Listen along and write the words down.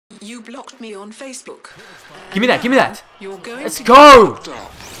You blocked me on Facebook. Give me that, give me that. You're going Let's go.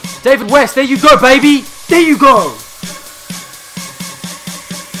 David West, there you go, baby. There you go.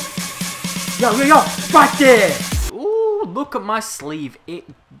 Yo, yo, yo, right there. Ooh, look at my sleeve. It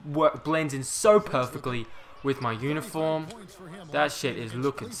blends in so perfectly with my uniform. That shit is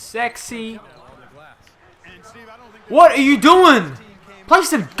looking sexy. What are you doing? Play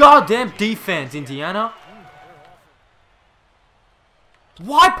some goddamn defense, Indiana.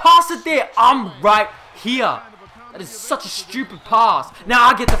 Why pass it there? I'm right here. That is such a stupid pass. Now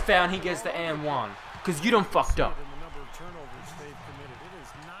I get the foul and he gets the and one. Because you done fucked up.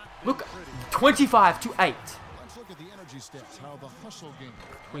 Look, 25-8.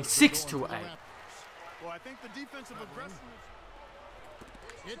 26-8.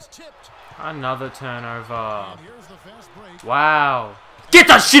 Another turnover. Wow. Get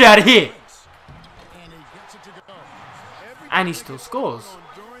that shit out of here! And he still scores.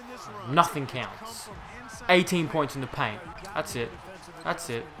 Nothing counts. 18 points in the paint. That's it. That's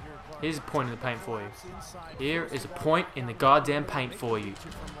it. Here's a point in the paint for you. Here is a point in the goddamn paint for you.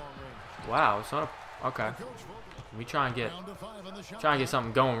 Wow, it's not a... Okay. Let me try and get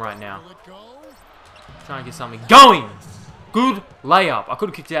something going right now. Try and get something going! Good layup. I could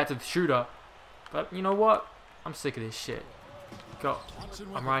have kicked it out to the shooter. But you know what? I'm sick of this shit. Go.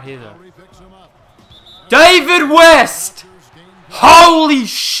 I'm right here though. David West! Holy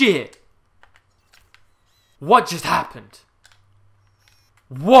shit! What just happened?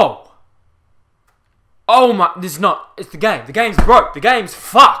 Whoa! Oh my, this is not, it's the game. The game's broke. The game's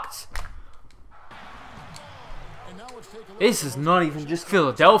fucked. This is not even just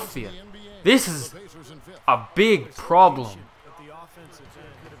Philadelphia. This is a big problem.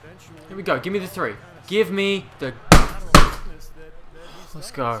 Here we go. Give me the three. Give me the...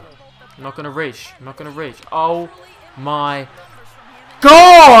 Let's go. I'm not going to reach. I'm not going to reach. Oh my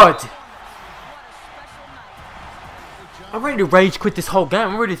God! I'm ready to rage quit this whole game.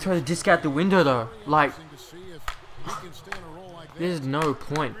 I'm ready to throw the disc out the window though. Like, there's no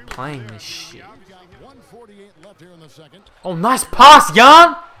point playing this shit. Oh, nice pass,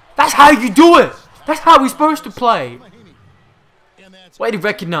 Jan! That's how you do it! That's how we're supposed to play! Way to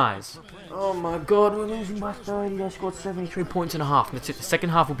recognize. Oh my God, we're losing by 30. I scored 73 points and a half. That's it. The second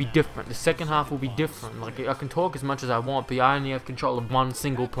half will be different. The second half will be different. Like, I can talk as much as I want, but I only have control of one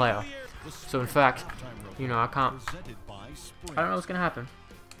single player. So in fact, you know, I don't know what's gonna happen.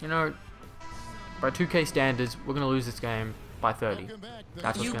 You know, by 2K standards, we're gonna lose this game by 30.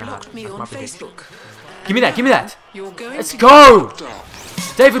 That's what's gonna happen. You blocked me on Facebook. Give me that, give me that. You're going Let's go!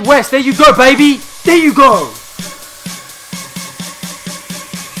 David West, there you go, baby! There you go!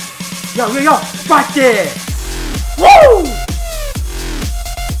 Yo, yo, yo! Right there! Woo!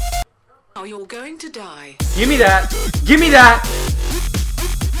 Now you're going to die. Give me that! Give me that!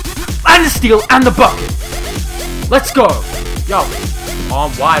 And the steal and the bucket! Let's go! Yo,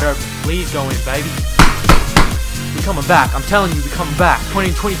 I'm wide open. Please go in, baby. We're coming back. I'm telling you, we're coming back.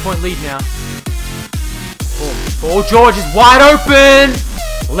 20-point lead now. Paul George is wide open!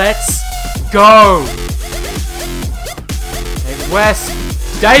 Let's go! David West!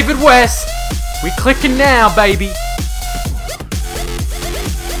 David West! We're clicking now, baby!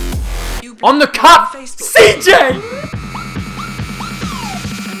 On the cut! CJ!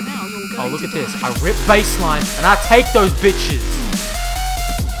 Oh, look at this. I rip baseline and I take those bitches.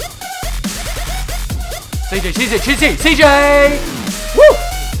 CJ! Woo!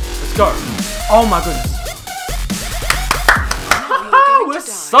 Let's go. Oh my goodness. We're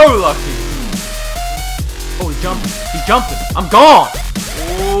so lucky. Oh, he's jumping. He's jumping. I'm gone.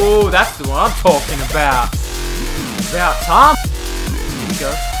 Oh, that's the one I'm talking about. About time. Here we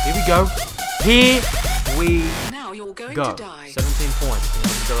go. Here we go. Here we go. 17 points. You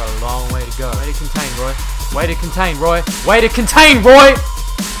know, we've got a long way to go. Way to contain, Roy. Way to contain, Roy. Way to contain, Roy.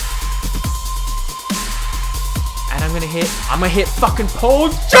 And I'm gonna hit fucking Paul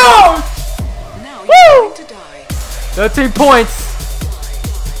George. Woo! 13 points.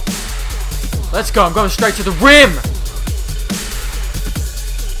 Let's go. I'm going straight to the rim.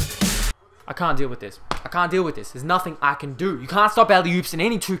 I can't deal with this. I can't deal with this. There's nothing I can do. You can't stop alley-oops in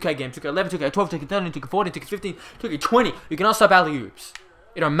any 2K game. 2K11, 2K12, 2K13, 2K14, 2K15, 2K20. You cannot stop alley-oops.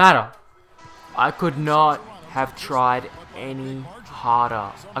 It don't matter. I could not have tried any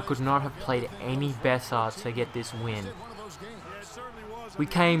harder. I could not have played any better to get this win. We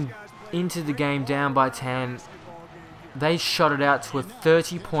came into the game down by 10. They shot it out to a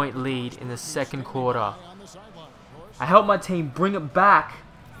 30-point lead in the second quarter. I helped my team bring it back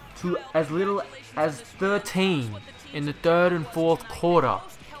to as little as 13 in the third and fourth quarter.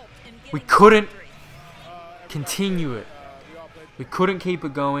 We couldn't continue it. We couldn't keep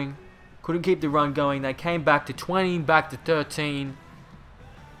it going. Couldn't keep the run going. They came back to 20, back to 13.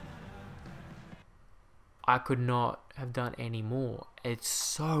 I could not have done any more. It's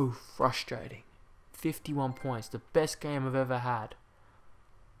so frustrating. 51 points. The best game I've ever had.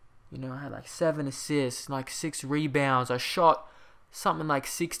 You know, I had like 7 assists, like 6 rebounds. I shot something like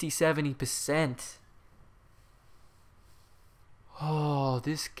 60-70%. Oh,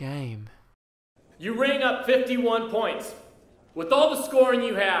 this game. You rang up 51 points. With all the scoring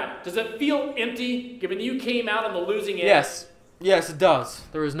you had, does it feel empty given you came out on the losing end? Yes. Yes, it does.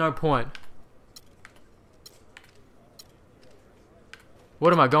 There is no point.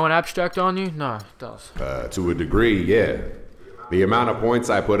 What am I, going abstract on you? No, it does. To a degree, yeah. The amount of points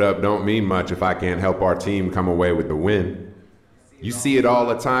I put up don't mean much if I can't help our team come away with the win. You see it all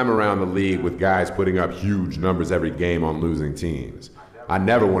the time around the league with guys putting up huge numbers every game on losing teams. I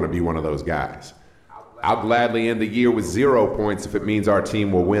never want to be one of those guys. I'll gladly end the year with 0 points if it means our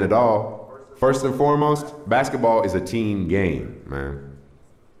team will win it all. First and foremost, basketball is a team game, man.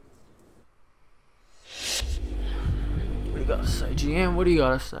 What do you gotta say, GM? What do you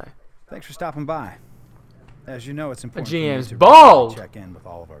gotta say? Thanks for stopping by. As you know, it's important GM's for me to bold. check in with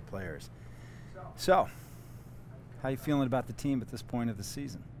all of our players. So, how you feeling about the team at this point of the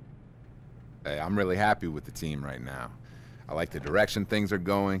season? Hey, I'm really happy with the team right now. I like the direction things are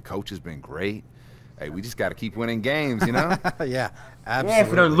going. Coach has been great. Hey, we just got to keep winning games, you know? Yeah, absolutely. Yeah, if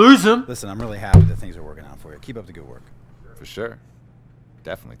we don't lose them. Listen, I'm really happy that things are working out for you. Keep up the good work. For sure.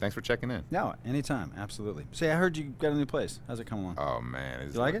 Definitely. Thanks for checking in. No, anytime. Absolutely. Say, I heard you got a new place. How's it coming along? Oh, man.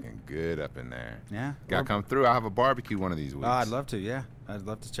 It's You like it? looking good up in there. Yeah? Got to come through. I'll have a barbecue one of these weeks. Oh, I'd love to, yeah. I'd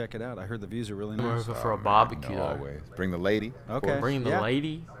love to check it out. I heard the views are really nice. Over for a Man, barbecue, you know, though. always. Bring the lady. of Okay. course. Bring the Yeah.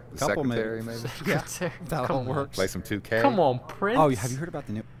 lady. The Couple secretary, maybe. maybe. Yeah, Secretary. that Come all on. works. Play some 2K. Come on, Prince. Oh, have you heard about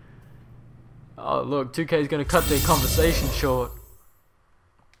the new... Oh, look, 2K's gonna cut their conversation short.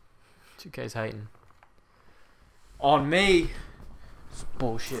 2K's hating. On me. It's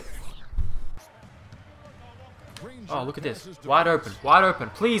bullshit. Oh, look at this. Wide open. Wide open.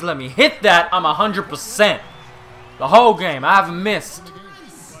 Please let me hit that. I'm 100%. The whole game. I haven't missed.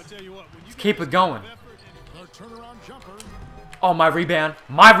 Let's keep it going. Oh, my rebound.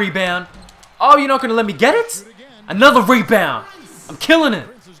 My rebound. Oh, you're not gonna let me get it? Another rebound. I'm killing it.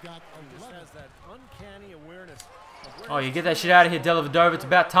 Oh, you get that shit out of here, Dellavedova. It's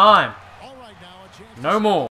about time. No more.